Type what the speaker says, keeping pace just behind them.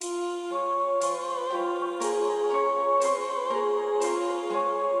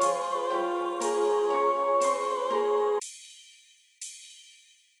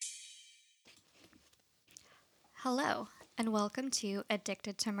and welcome to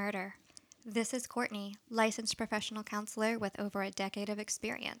Addicted to Murder. This is Courtney, licensed professional counselor with over a decade of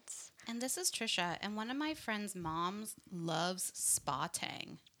experience. And this is Trisha, and one of my friend's moms loves spa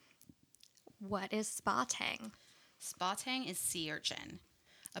tang. What is spa tang? Spa tang is sea urchin.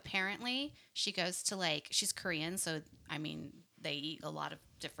 Apparently, she goes to she's Korean, so they eat a lot of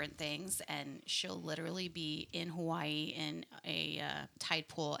different things, and she'll literally be in Hawaii in a tide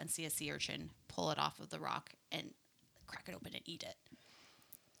pool and see a sea urchin, pull it off of the rock, and crack it open and eat it.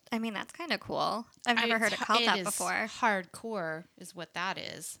 I mean, that's kind of cool. I've never heard it called that before. Hardcore is what that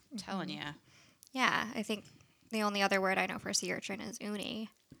is. I'm telling you. Yeah, I think the only other word I know for sea urchin is uni.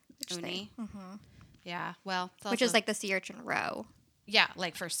 Uni? Yeah, well. Which is like the sea urchin roe. Yeah,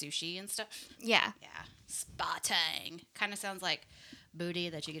 like for sushi and stuff. Yeah. Yeah. Spa tang. Kind of sounds like booty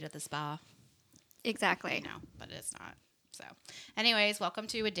that you get at the spa. Exactly. No, but it's not. So, anyways, welcome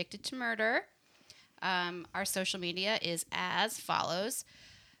to Addicted to Murder. Our social media is as follows.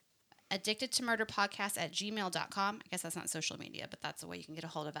 addictedtomurderpodcast@gmail.com. I guess that's not social media, but that's the way you can get a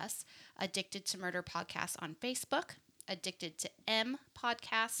hold of us. Addicted to Murder Podcast on Facebook. Addicted to M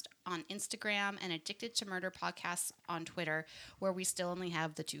Podcast on Instagram. And Addicted to Murder Podcast on Twitter, where we still only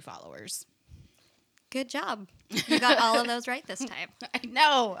have the 2 followers. Good job. You got all of those right this time. I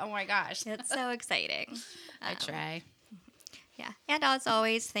know. Oh, my gosh. It's so exciting. I try. Yeah. And as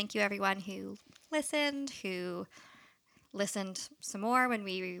always, thank you everyone who listened some more when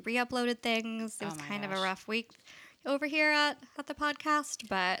we re-uploaded things. It was kind of a rough week over here at the podcast,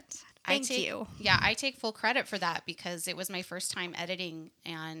 but thank you. Yeah, I take full credit for that because it was my first time editing,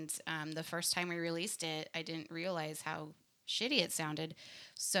 and the first time we released it, I didn't realize how shitty it sounded.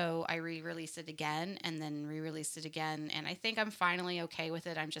 So I re-released it again and then re-released it again, and I think I'm finally okay with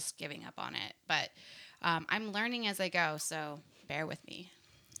it. I'm just giving up on it, but I'm learning as I go, so bear with me.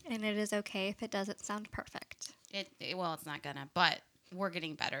 And it is okay if it doesn't sound perfect. Well, it's not gonna, but we're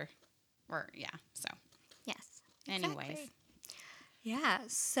getting better. So. Yes. Anyways. Exactly. Yeah,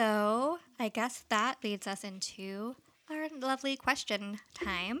 so I guess that leads us into our lovely question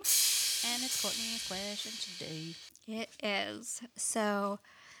time. And it's Courtney's question today. It is. So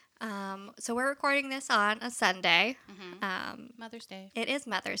we're recording this on a Sunday. Mother's Day. It is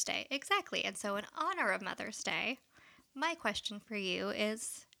Mother's Day, exactly. And so in honor of Mother's Day, my question for you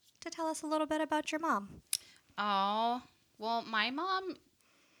is to tell us a little bit about your mom. Oh, well, my mom,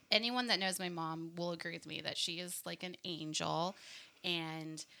 anyone that knows my mom will agree with me that she is like an angel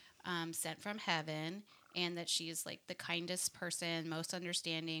and sent from heaven, and that she is like the kindest person, most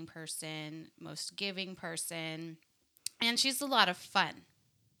understanding person, most giving person, and she's a lot of fun.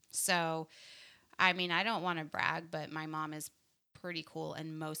 So, I mean, I don't want to brag, but my mom is pretty cool,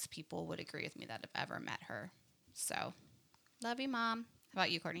 and most people would agree with me that have ever met her. So, love you, Mom. How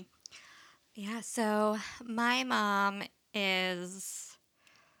about you, Courtney? Yeah, so my mom is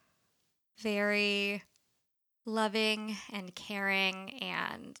very loving and caring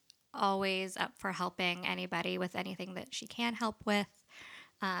and always up for helping anybody with anything that she can help with.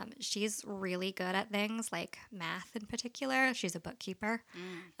 She's really good at things like math in particular. She's a bookkeeper.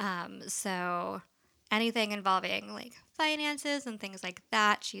 So anything involving like finances and things like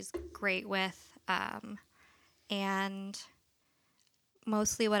that, she's great with. And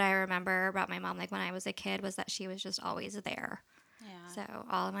mostly what I remember about my mom, like when I was a kid, was that she was just always there. Yeah. So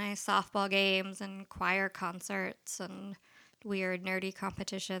all of my softball games and choir concerts and weird nerdy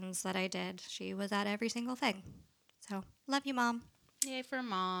competitions that I did, she was at every single thing. So love you, Mom. Yay for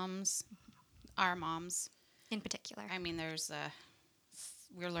moms. Our moms. In particular. I mean,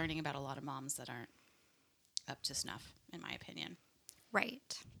 we're learning about a lot of moms that aren't up to snuff, in my opinion.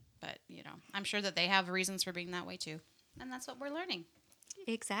 Right. But, I'm sure that they have reasons for being that way too. And that's what we're learning.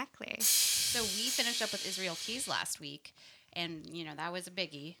 Exactly. So we finished up with Israel Keys last week, and, that was a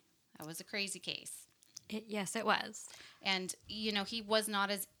biggie. That was a crazy case. Yes, it was. And, he was not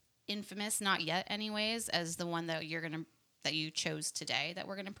as infamous, not yet anyways, as the one that you chose today that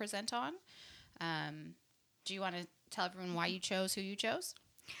we're going to present on. Do you want to tell everyone why you chose who you chose?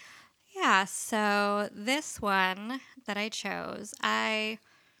 Yeah, so this one that I chose, I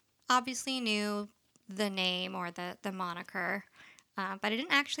obviously knew the name or the moniker, but I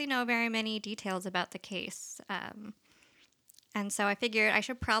didn't actually know very many details about the case. And so I figured I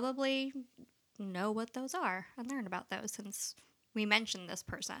should probably know what those are and learn about those since we mentioned this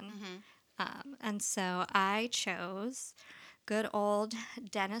person. And so I chose good old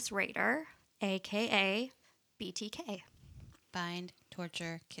Dennis Rader, a.k.a. BTK. Bind,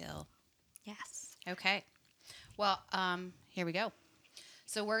 torture, kill. Yes. Okay. Well, here we go.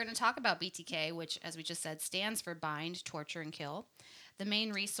 So we're going to talk about BTK, which, as we just said, stands for bind, torture, and kill. The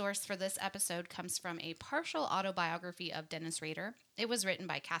main resource for this episode comes from a partial autobiography of Dennis Rader. It was written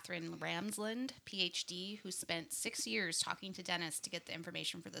by Katherine Ramsland, PhD, who spent 6 years talking to Dennis to get the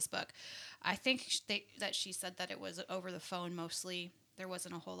information for this book. I think that she said that it was over the phone mostly. There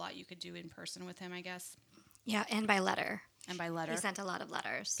wasn't a whole lot you could do in person with him, I guess. Yeah, and by letter. And by letter. He sent a lot of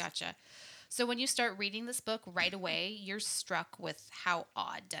letters. Gotcha. So when you start reading this book right away, you're struck with how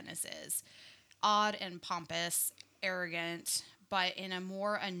odd Dennis is. Odd and pompous, arrogant, but in a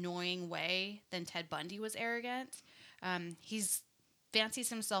more annoying way than Ted Bundy was arrogant. He's fancies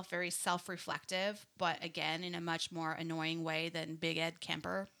himself very self-reflective, but again, in a much more annoying way than Big Ed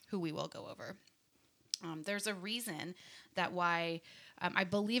Kemper, who we will go over. There's a reason that why I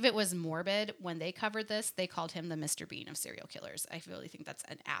believe it was Morbid when they covered this, they called him the Mr. Bean of serial killers. I really think that's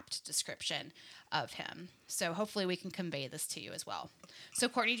an apt description of him. So hopefully we can convey this to you as well. So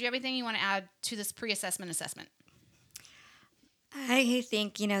Courtney, do you have anything you want to add to this pre-assessment assessment? I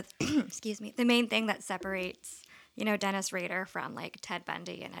think, excuse me, the main thing that separates, Dennis Rader from like Ted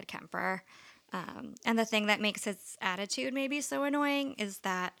Bundy and Ed Kemper, and the thing that makes his attitude maybe so annoying is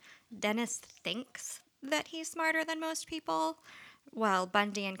that Dennis thinks that he's smarter than most people, while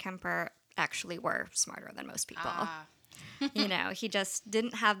Bundy and Kemper actually were smarter than most people. He just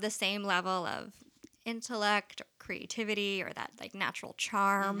didn't have the same level of intellect or creativity or that like natural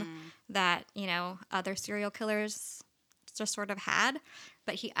charm that, other serial killers just sort of had,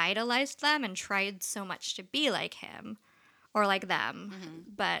 but he idolized them and tried so much to be like him or like them,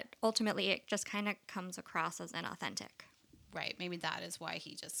 but ultimately it just kind of comes across as inauthentic. Right. Maybe that is why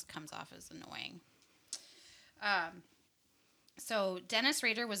he just comes off as annoying. So Dennis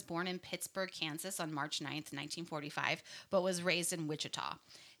Rader was born in Pittsburgh, Kansas on March 9th, 1945, but was raised in Wichita.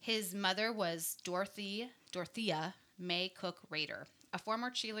 His mother was Dorothea May Cook Rader, a former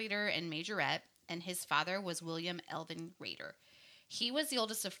cheerleader and majorette, and his father was William Elvin Rader. He was the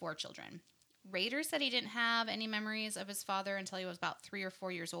oldest of 4 children. Rader said he didn't have any memories of his father until he was about 3 or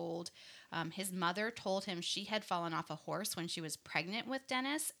 4 years old. His mother told him she had fallen off a horse when she was pregnant with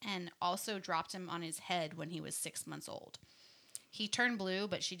Dennis and also dropped him on his head when he was 6 months old. He turned blue,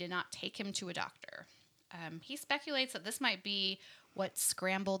 but she did not take him to a doctor. He speculates that this might be what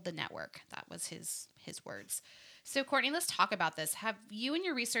scrambled the network. That was his words. So, Courtney, let's talk about this. Have you in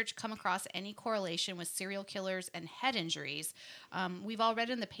your research come across any correlation with serial killers and head injuries? We've all read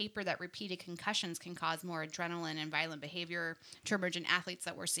in the paper that repeated concussions can cause more adrenaline and violent behavior to emerge in athletes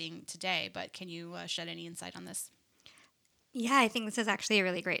that we're seeing today, but can you shed any insight on this? Yeah, I think this is actually a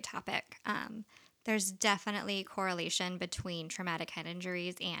really great topic. There's definitely correlation between traumatic head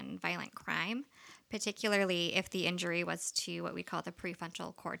injuries and violent crime, particularly if the injury was to what we call the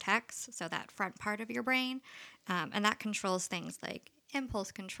prefrontal cortex, so that front part of your brain, and that controls things like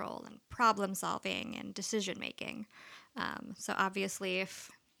impulse control and problem solving and decision making. So obviously,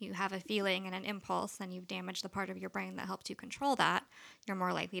 if you have a feeling and an impulse and you've damaged the part of your brain that helps you control that, you're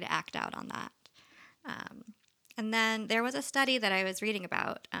more likely to act out on that. And then there was a study that I was reading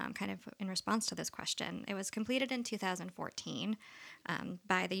about kind of in response to this question. It was completed in 2014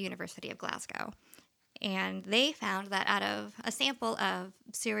 by the University of Glasgow. And they found that out of a sample of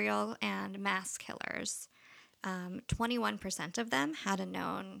serial and mass killers, 21% of them had a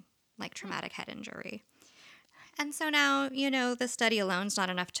known traumatic head injury. And so now, the study alone is not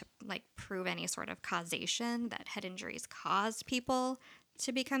enough to prove any sort of causation that head injuries caused people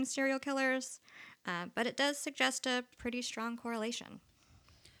to become serial killers. But it does suggest a pretty strong correlation.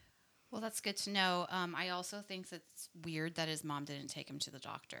 Well, that's good to know. I also think it's weird that his mom didn't take him to the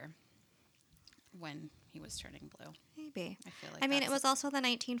doctor when he was turning blue. Maybe. I feel like it was also the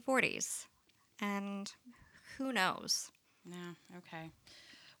 1940s, and who knows? Yeah, okay.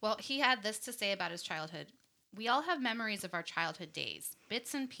 Well, he had this to say about his childhood. We all have memories of our childhood days,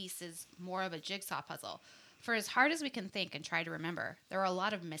 bits and pieces, more of a jigsaw puzzle. For as hard as we can think and try to remember, there are a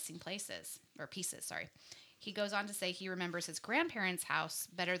lot of missing pieces. He goes on to say he remembers his grandparents' house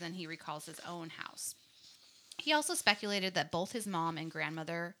better than he recalls his own house. He also speculated that both his mom and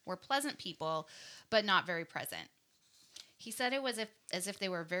grandmother were pleasant people, but not very present. He said it was as if they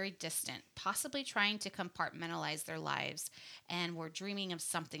were very distant, possibly trying to compartmentalize their lives and were dreaming of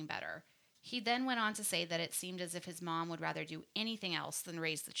something better. He then went on to say that it seemed as if his mom would rather do anything else than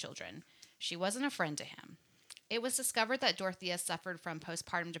raise the children. She wasn't a friend to him. It was discovered that Dorothea suffered from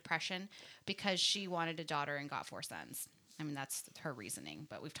postpartum depression because she wanted a daughter and got 4 sons. I mean, that's her reasoning,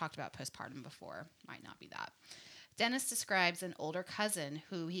 but we've talked about postpartum before. Might not be that. Dennis describes an older cousin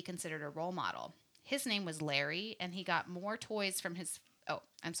who he considered a role model. His name was Larry, and he got more toys from his... Oh,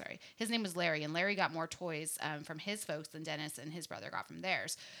 I'm sorry. His name was Larry, and Larry got more toys from his folks than Dennis and his brother got from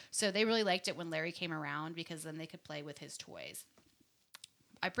theirs. So they really liked it when Larry came around because then they could play with his toys.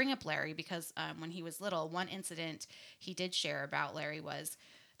 I bring up Larry because when he was little, one incident he did share about Larry was,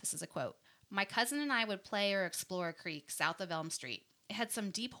 this is a quote, "My cousin and I would play or explore a creek south of Elm Street. It had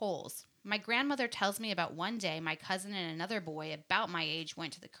some deep holes. My grandmother tells me about one day my cousin and another boy about my age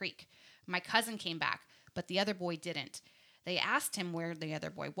went to the creek. My cousin came back, but the other boy didn't. They asked him where the other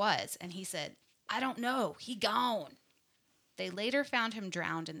boy was, and he said, 'I don't know. He gone.' They later found him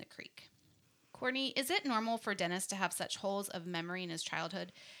drowned in the creek." Courtney, is it normal for Dennis to have such holes of memory in his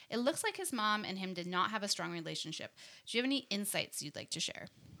childhood? It looks like his mom and him did not have a strong relationship. Do you have any insights you'd like to share?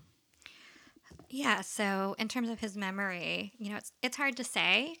 Yeah, so in terms of his memory, it's hard to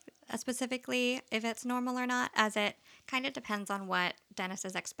say specifically if it's normal or not, as it kind of depends on what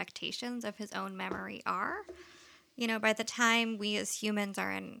Dennis's expectations of his own memory are. By the time we as humans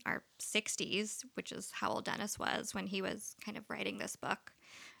are in our 60s, which is how old Dennis was when he was kind of writing this book,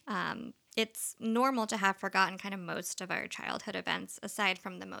 it's normal to have forgotten kind of most of our childhood events aside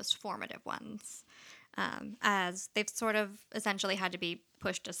from the most formative ones, as they've sort of essentially had to be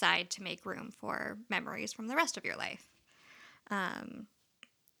pushed aside to make room for memories from the rest of your life.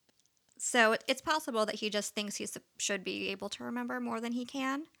 So it's possible that he just thinks he should be able to remember more than he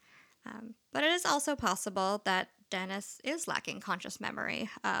can. But it is also possible that Dennis is lacking conscious memory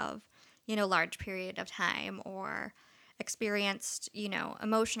of, large period of time, or experienced,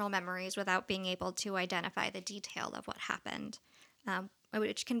 emotional memories without being able to identify the detail of what happened,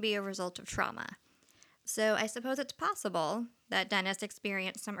 which can be a result of trauma. So I suppose it's possible that Dennis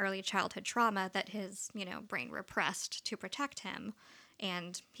experienced some early childhood trauma that his, brain repressed to protect him,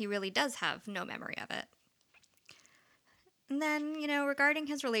 and he really does have no memory of it. And then, regarding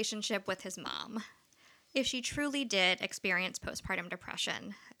his relationship with his mom, if she truly did experience postpartum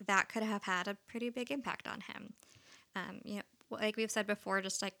depression, that could have had a pretty big impact on him. Like we've said before,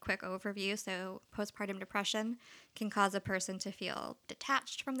 just like quick overview. So postpartum depression can cause a person to feel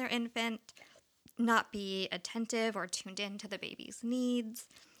detached from their infant, not be attentive or tuned in to the baby's needs,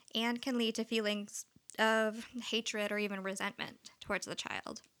 and can lead to feelings of hatred or even resentment towards the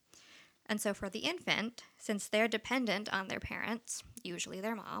child. And so for the infant, since they're dependent on their parents, usually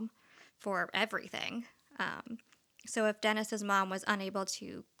their mom, for everything, so if Dennis's mom was unable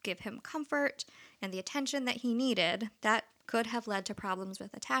to give him comfort and the attention that he needed, that could have led to problems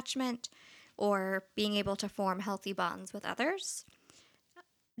with attachment or being able to form healthy bonds with others.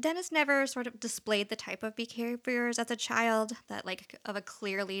 Dennis never sort of displayed the type of behaviors as a child that, like, of a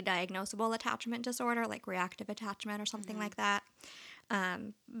clearly diagnosable attachment disorder, like reactive attachment or something like that.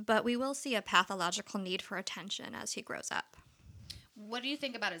 But we will see a pathological need for attention as he grows up. What do you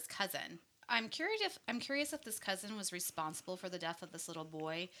think about his cousin? I'm curious if this cousin was responsible for the death of this little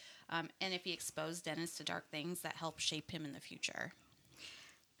boy, and if he exposed Dennis to dark things that helped shape him in the future.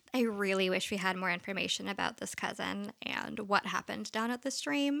 I really wish we had more information about this cousin and what happened down at the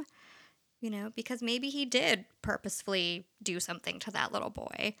stream, because maybe he did purposefully do something to that little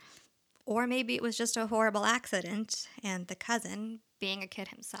boy. Or maybe it was just a horrible accident, and the cousin, being a kid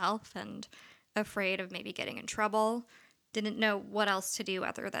himself and afraid of maybe getting in trouble, didn't know what else to do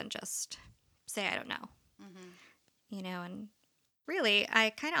other than just say, I don't know. And really, I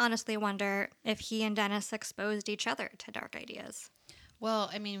kind of honestly wonder if he and Dennis exposed each other to dark ideas. Well,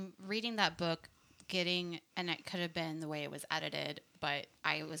 I mean, reading that book, and it could have been the way it was edited, but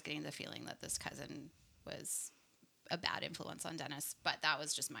I was getting the feeling that this cousin was a bad influence on Dennis, but that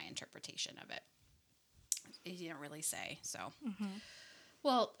was just my interpretation of it. He didn't really say, so.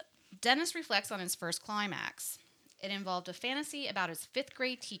 Well, Dennis reflects on his first climax. It involved a fantasy about his fifth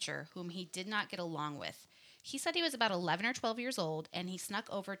grade teacher whom he did not get along with. He said he was about 11 or 12 years old, and he snuck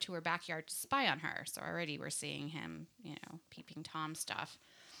over to her backyard to spy on her. So already we're seeing him, peeping Tom stuff.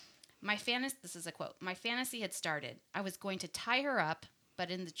 This is a quote, "My fantasy had started. I was going to tie her up, but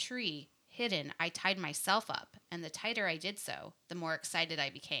in the tree, hidden, I tied myself up, and the tighter I did so, the more excited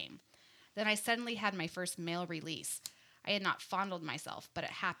I became. Then I suddenly had my first male release. I had not fondled myself, but it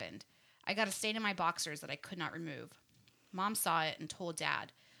happened. I got a stain in my boxers that I could not remove. Mom saw it and told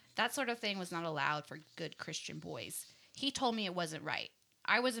Dad. That sort of thing was not allowed for good Christian boys. He told me it wasn't right.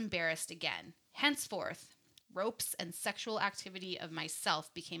 I was embarrassed again. Henceforth, ropes and sexual activity of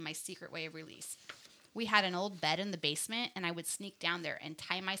myself became my secret way of release. We had an old bed in the basement, and I would sneak down there and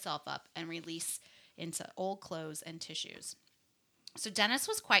tie myself up and release into old clothes and tissues." So Dennis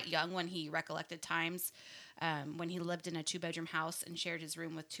was quite young when he recollected times when he lived in a 2-bedroom house and shared his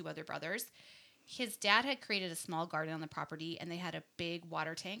room with 2 other brothers. His dad had created a small garden on the property, and they had a big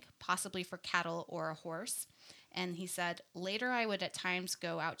water tank, possibly for cattle or a horse. And he said, "Later I would at times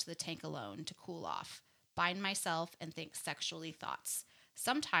go out to the tank alone to cool off, bind myself, and think sexually thoughts.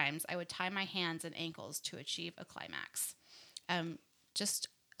 Sometimes I would tie my hands and ankles to achieve a climax." just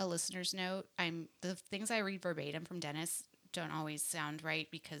a listener's note, the things I read verbatim from Dennis don't always sound right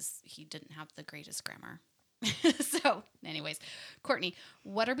because he didn't have the greatest grammar. So, anyways, Courtney,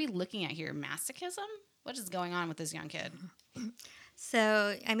 what are we looking at here? Masochism? What is going on with this young kid?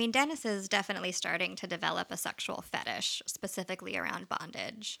 So, I mean, Dennis is definitely starting to develop a sexual fetish, specifically around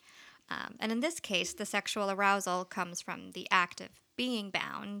bondage. And in this case, the sexual arousal comes from the act of being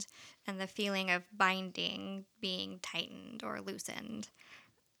bound and the feeling of binding being tightened or loosened.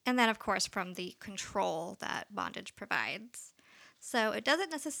 And then, of course, from the control that bondage provides. So it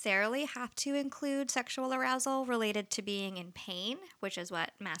doesn't necessarily have to include sexual arousal related to being in pain, which is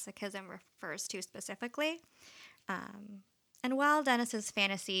what masochism refers to specifically. And while Dennis's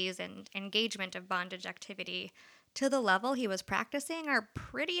fantasies and engagement of bondage activity to the level he was practicing are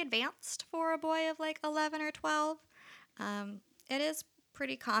pretty advanced for a boy of like 11 or 12, it is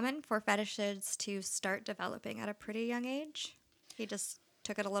pretty common for fetishes to start developing at a pretty young age. He just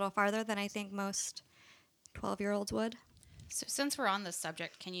took it a little farther than I think most 12-year-olds would. So, since we're on this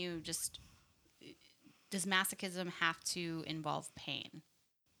subject, does masochism have to involve pain?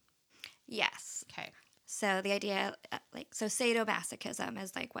 Yes. Okay. So the idea, so sadomasochism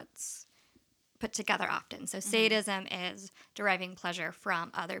is like what's put together often. So sadism is deriving pleasure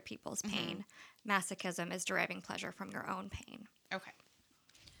from other people's pain. Masochism is deriving pleasure from your own pain. Okay.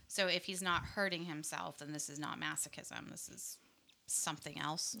 So if he's not hurting himself, then this is not masochism. This is something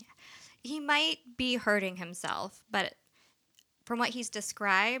else. Yeah. He might be hurting himself, but from what he's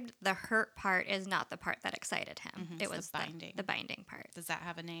described, the hurt part is not the part that excited him. It was the binding. The binding part. Does that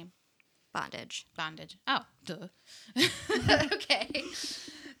have a name? Bondage. Bondage. Oh, duh. Okay.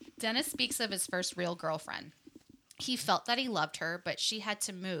 Dennis speaks of his first real girlfriend. He felt that he loved her, but she had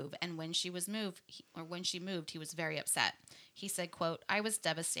to move, and when she moved, he was very upset. He said, quote, "I was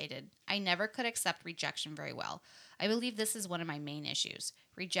devastated. I never could accept rejection very well. I believe this is one of my main issues,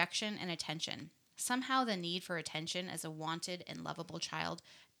 rejection and attention. Somehow the need for attention as a wanted and lovable child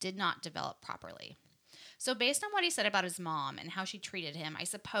did not develop properly." So based on what he said about his mom and how she treated him, I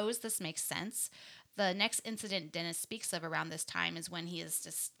suppose this makes sense. The next incident Dennis speaks of around this time is when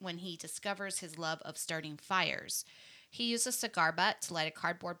he discovers his love of starting fires. He used a cigar butt to light a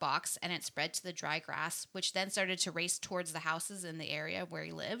cardboard box, and it spread to the dry grass, which then started to race towards the houses in the area where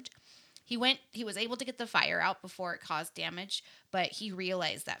he lived. He was able to get the fire out before it caused damage, but he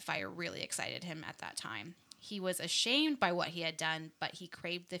realized that fire really excited him at that time. He was ashamed by what he had done, but he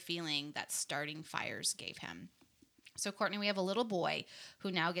craved the feeling that starting fires gave him. So, Courtney, we have a little boy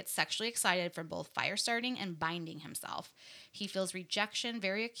who now gets sexually excited from both fire starting and binding himself. He feels rejection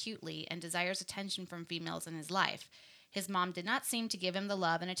very acutely and desires attention from females in his life. His mom did not seem to give him the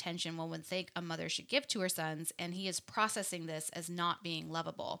love and attention one would think a mother should give to her sons, and he is processing this as not being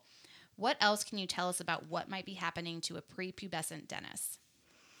lovable. What else can you tell us about what might be happening to a prepubescent Dennis?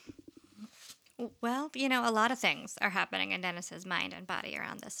 Well, a lot of things are happening in Dennis's mind and body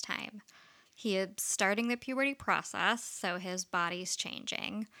around this time. He is starting the puberty process, so his body's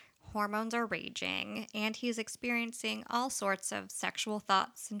changing, hormones are raging, and he's experiencing all sorts of sexual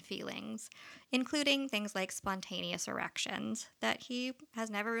thoughts and feelings, including things like spontaneous erections that he has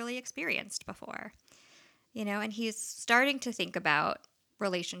never really experienced before. And he's starting to think about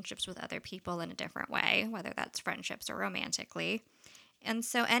relationships with other people in a different way, whether that's friendships or romantically. And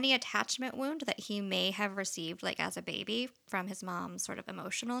so any attachment wound that he may have received, like as a baby, from his mom's sort of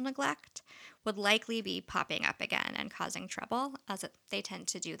emotional neglect would likely be popping up again and causing trouble, as they tend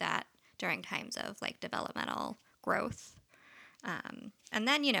to do that during times of like developmental growth. And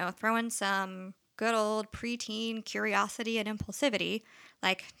then, throw in some good old preteen curiosity and impulsivity,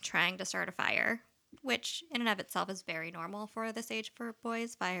 like trying to start a fire, which in and of itself is very normal for this age for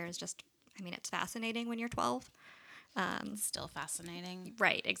boys. Fire is just, it's fascinating when you're 12. Still fascinating.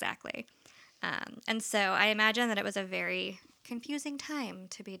 Right, exactly. And so I imagine that it was a very confusing time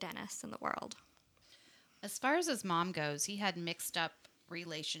to be Dennis in the world. As far as his mom goes, he had mixed up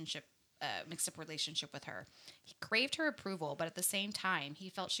relationship with her. He craved her approval, but at the same time, he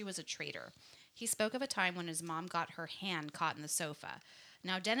felt she was a traitor. He spoke of a time when his mom got her hand caught in the sofa.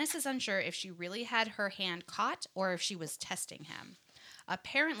 Now, Dennis is unsure if she really had her hand caught or if she was testing him.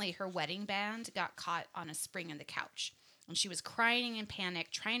 Apparently, her wedding band got caught on a spring in the couch, and she was crying in panic,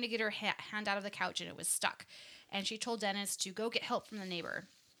 trying to get her hand out of the couch, and it was stuck. And she told Dennis to go get help from the neighbor.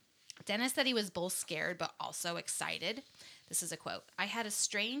 Dennis said he was both scared but also excited. This is a quote. "I had a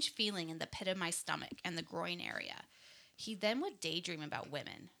strange feeling in the pit of my stomach and the groin area." He then would daydream about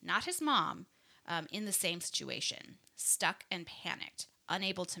women, not his mom, in the same situation, stuck and panicked,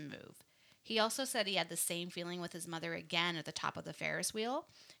 unable to move. He also said he had the same feeling with his mother again at the top of the Ferris wheel.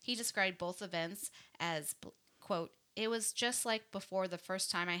 He described both events as, quote, It was just like before the first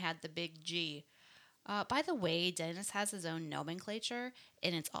time I had the big G. By the way, Dennis has his own nomenclature,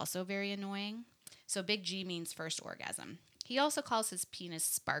 and it's also very annoying. So big G means first orgasm. He also calls his penis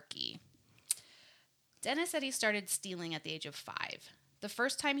Sparky. Dennis said he started stealing at the age of 5. The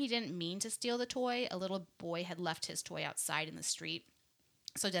first time he didn't mean to steal the toy, a little boy had left his toy outside in the street.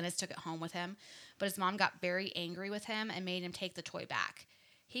 So Dennis took it home with him, but his mom got very angry with him and made him take the toy back.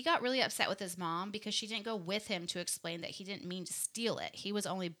 He got really upset with his mom because she didn't go with him to explain that he didn't mean to steal it. He was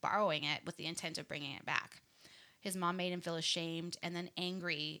only borrowing it with the intent of bringing it back. His mom made him feel ashamed and then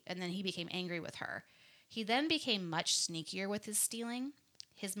angry, and then he became angry with her. He then became much sneakier with his stealing.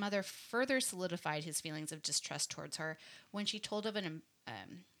 His mother further solidified his feelings of distrust towards her when she told of an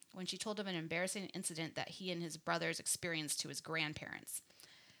embarrassing incident that he and his brothers experienced to his grandparents.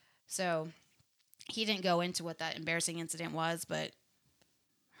 So he didn't go into what that embarrassing incident was, but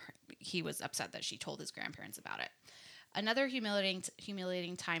he was upset that she told his grandparents about it. Another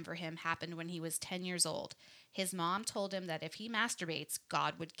humiliating time for him happened when he was 10 years old. His mom told him that if he masturbates,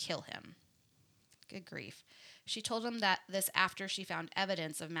 God would kill him. Good grief. She told him that this after she found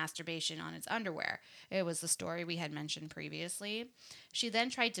evidence of masturbation on his underwear. It was the story we had mentioned previously. She then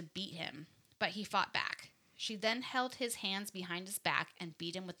tried to beat him, but he fought back. She then held his hands behind his back and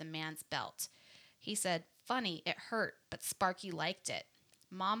beat him with the man's belt. He said, "Funny, it hurt, but Sparky liked it."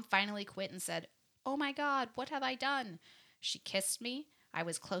 Mom finally quit and said, "Oh my God, what have I done?" She kissed me. I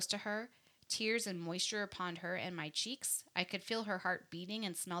was close to her. Tears and moisture upon her and my cheeks. I could feel her heart beating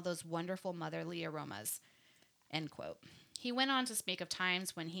and smell those wonderful motherly aromas. End quote. He went on to speak of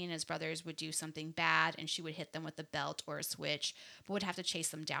times when he and his brothers would do something bad and she would hit them with a belt or a switch, but would have to chase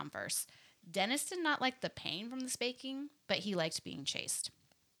them down first. Dennis did not like the pain from the spanking, but he liked being chased.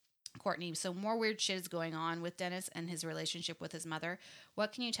 Courtney, so more weird shit is going on with Dennis and his relationship with his mother.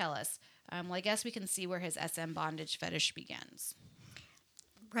 What can you tell us? Well, I guess we can see where his SM bondage fetish begins.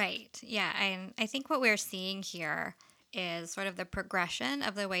 Right. Yeah. And I think what we're seeing here is sort of the progression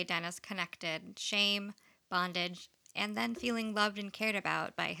of the way Dennis connected shame, bondage, and then feeling loved and cared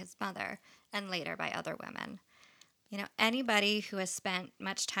about by his mother and later by other women. Anybody who has spent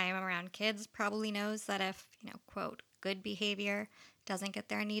much time around kids probably knows that if, quote, good behavior doesn't get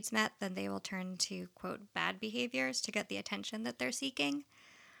their needs met, then they will turn to, quote, bad behaviors to get the attention that they're seeking.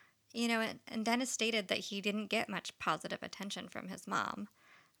 And Dennis stated that he didn't get much positive attention from his mom,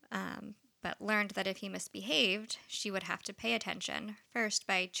 but learned that if he misbehaved, she would have to pay attention, first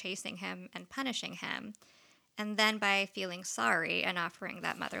by chasing him and punishing him, and then by feeling sorry and offering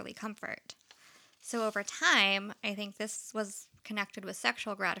that motherly comfort. So over time, I think this was connected with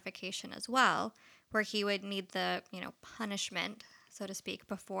sexual gratification as well, where he would need the, punishment, so to speak,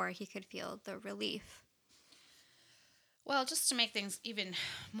 before he could feel the relief. Well, just to make things even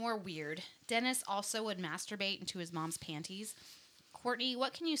more weird, Dennis also would masturbate into his mom's panties. Courtney,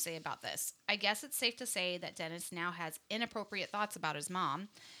 what can you say about this? I guess it's safe to say that Dennis now has inappropriate thoughts about his mom.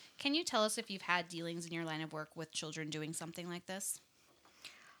 Can you tell us if you've had dealings in your line of work with children doing something like this?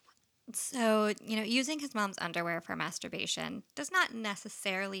 So, using his mom's underwear for masturbation does not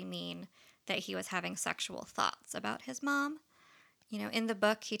necessarily mean that he was having sexual thoughts about his mom. In the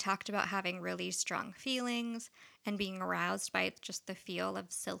book, he talked about having really strong feelings and being aroused by just the feel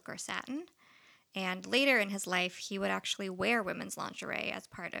of silk or satin. And later in his life, he would actually wear women's lingerie as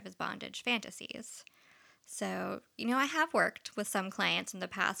part of his bondage fantasies. So, I have worked with some clients in the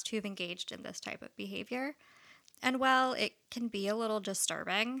past who've engaged in this type of behavior. And while it can be a little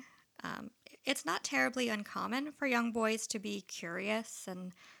disturbing, it's not terribly uncommon for young boys to be curious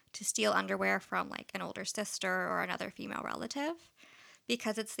and to steal underwear from like an older sister or another female relative,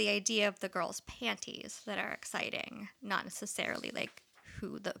 because it's the idea of the girl's panties that are exciting, not necessarily like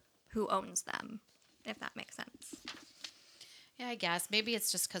who owns them, if that makes sense. Yeah, I guess. Maybe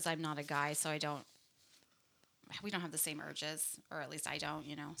it's just because I'm not a guy, so we don't have the same urges, or at least I don't,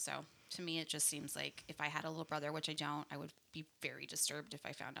 So to me, it just seems like if I had a little brother, which I don't, I would be very disturbed if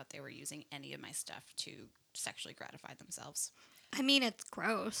I found out they were using any of my stuff to sexually gratify themselves. I mean, it's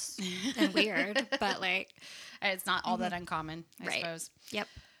gross and weird, but like... It's not all that uncommon, I suppose. Yep.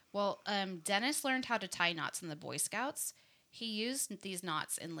 Well, Dennis learned how to tie knots in the Boy Scouts. He used these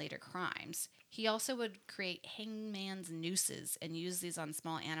knots in later crimes. He also would create hangman's nooses and use these on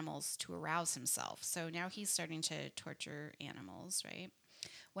small animals to arouse himself. So now he's starting to torture animals, right?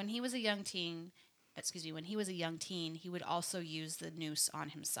 When he was a young teen, he would also use the noose on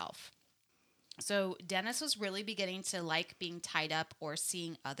himself. So Dennis was really beginning to like being tied up or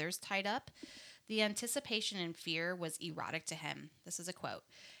seeing others tied up. The anticipation and fear was erotic to him. This is a quote.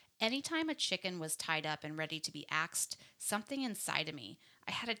 "Anytime a chicken was tied up and ready to be axed, something inside of me,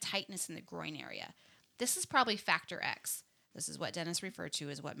 I had a tightness in the groin area. This is probably factor X. This is what Dennis referred to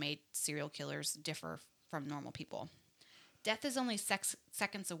as what made serial killers differ from normal people. Death is only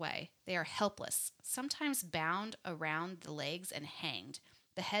seconds away. They are helpless, sometimes bound around the legs and hanged,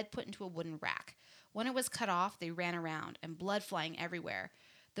 the head put into a wooden rack. When it was cut off, they ran around, and blood flying everywhere.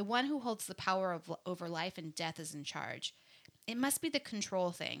 The one who holds the power over life and death is in charge. It must be the control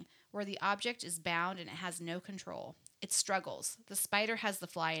thing, where the object is bound and it has no control. It struggles. The spider has the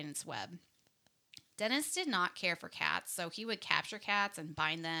fly in its web. Dennis did not care for cats, so he would capture cats and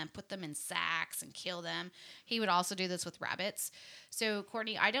bind them, put them in sacks, and kill them. He would also do this with rabbits. So,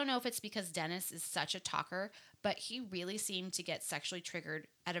 Courtney, I don't know if it's because Dennis is such a talker, but he really seemed to get sexually triggered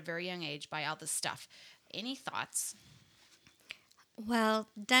at a very young age by all this stuff. Any thoughts? Well,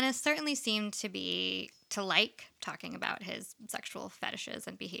 Dennis certainly seemed to like talking about his sexual fetishes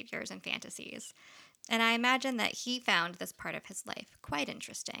and behaviors and fantasies. And I imagine that he found this part of his life quite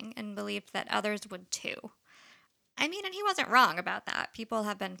interesting and believed that others would too. I mean, and he wasn't wrong about that. People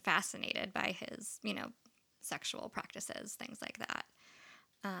have been fascinated by his, sexual practices, things like that.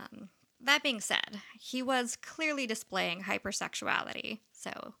 That being said, he was clearly displaying hypersexuality,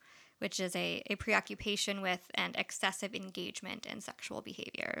 which is a preoccupation with and excessive engagement in sexual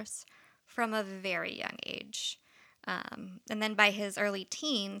behaviors from a very young age. And then by his early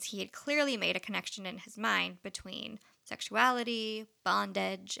teens, he had clearly made a connection in his mind between sexuality,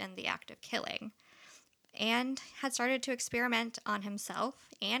 bondage, and the act of killing, and had started to experiment on himself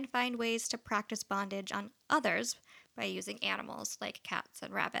and find ways to practice bondage on others by using animals like cats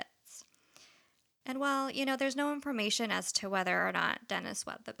and rabbits. And while, there's no information as to whether or not Dennis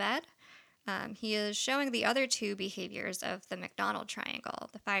wet the bed, he is showing the other two behaviors of the McDonald triangle,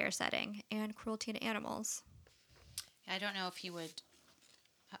 the fire setting, and cruelty to animals. I don't know if he would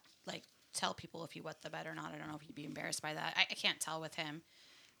tell people if he wet the bed or not. I don't know if he'd be embarrassed by that. I can't tell with him.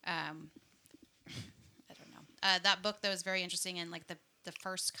 I don't know. That book, though, is very interesting, and the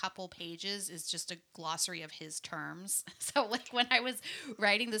first couple pages is just a glossary of his terms. So when I was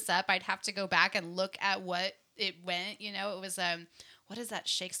writing this up, I'd have to go back and look at what it went. It was what is that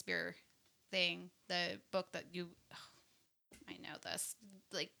Shakespeare thing? The book that you. I know this.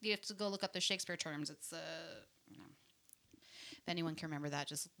 You have to go look up the Shakespeare terms. It's If anyone can remember that,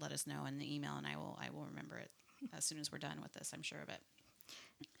 just let us know in the email, and I will remember it as soon as we're done with this. I'm sure of it.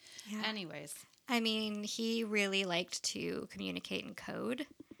 Yeah. Anyways. I mean, he really liked to communicate in code.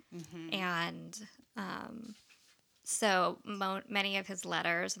 Mm-hmm. And so many of his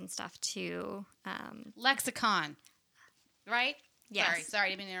letters and stuff to... lexicon, right? Yes. Sorry, I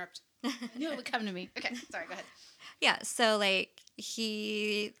didn't mean to interrupt. I knew it would come to me. Okay, sorry, go ahead. Yeah, so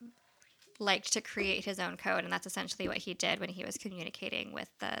he liked to create his own code, and that's essentially what he did when he was communicating with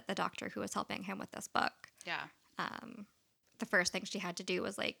the doctor who was helping him with this book. Yeah. The first thing she had to do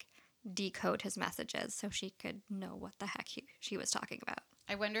was decode his messages so she could know what the heck she was talking about.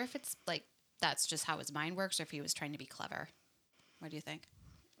 I wonder if it's that's just how his mind works, or if he was trying to be clever. What do you think?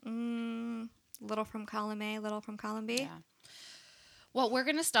 Little from column A, little from column B. Yeah. Well, we're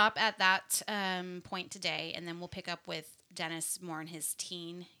going to stop at that point today, and then we'll pick up with Dennis more in his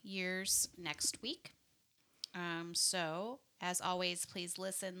teen years next week. So, as always, please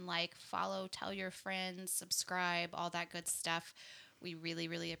listen, follow, tell your friends, subscribe, all that good stuff. We really,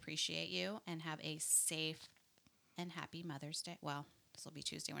 really appreciate you, and have a safe and happy Mother's Day. Well, this will be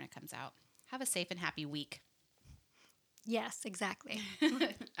Tuesday when it comes out. Have a safe and happy week. Yes, exactly.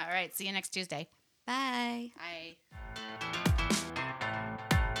 All right. See you next Tuesday. Bye. Bye.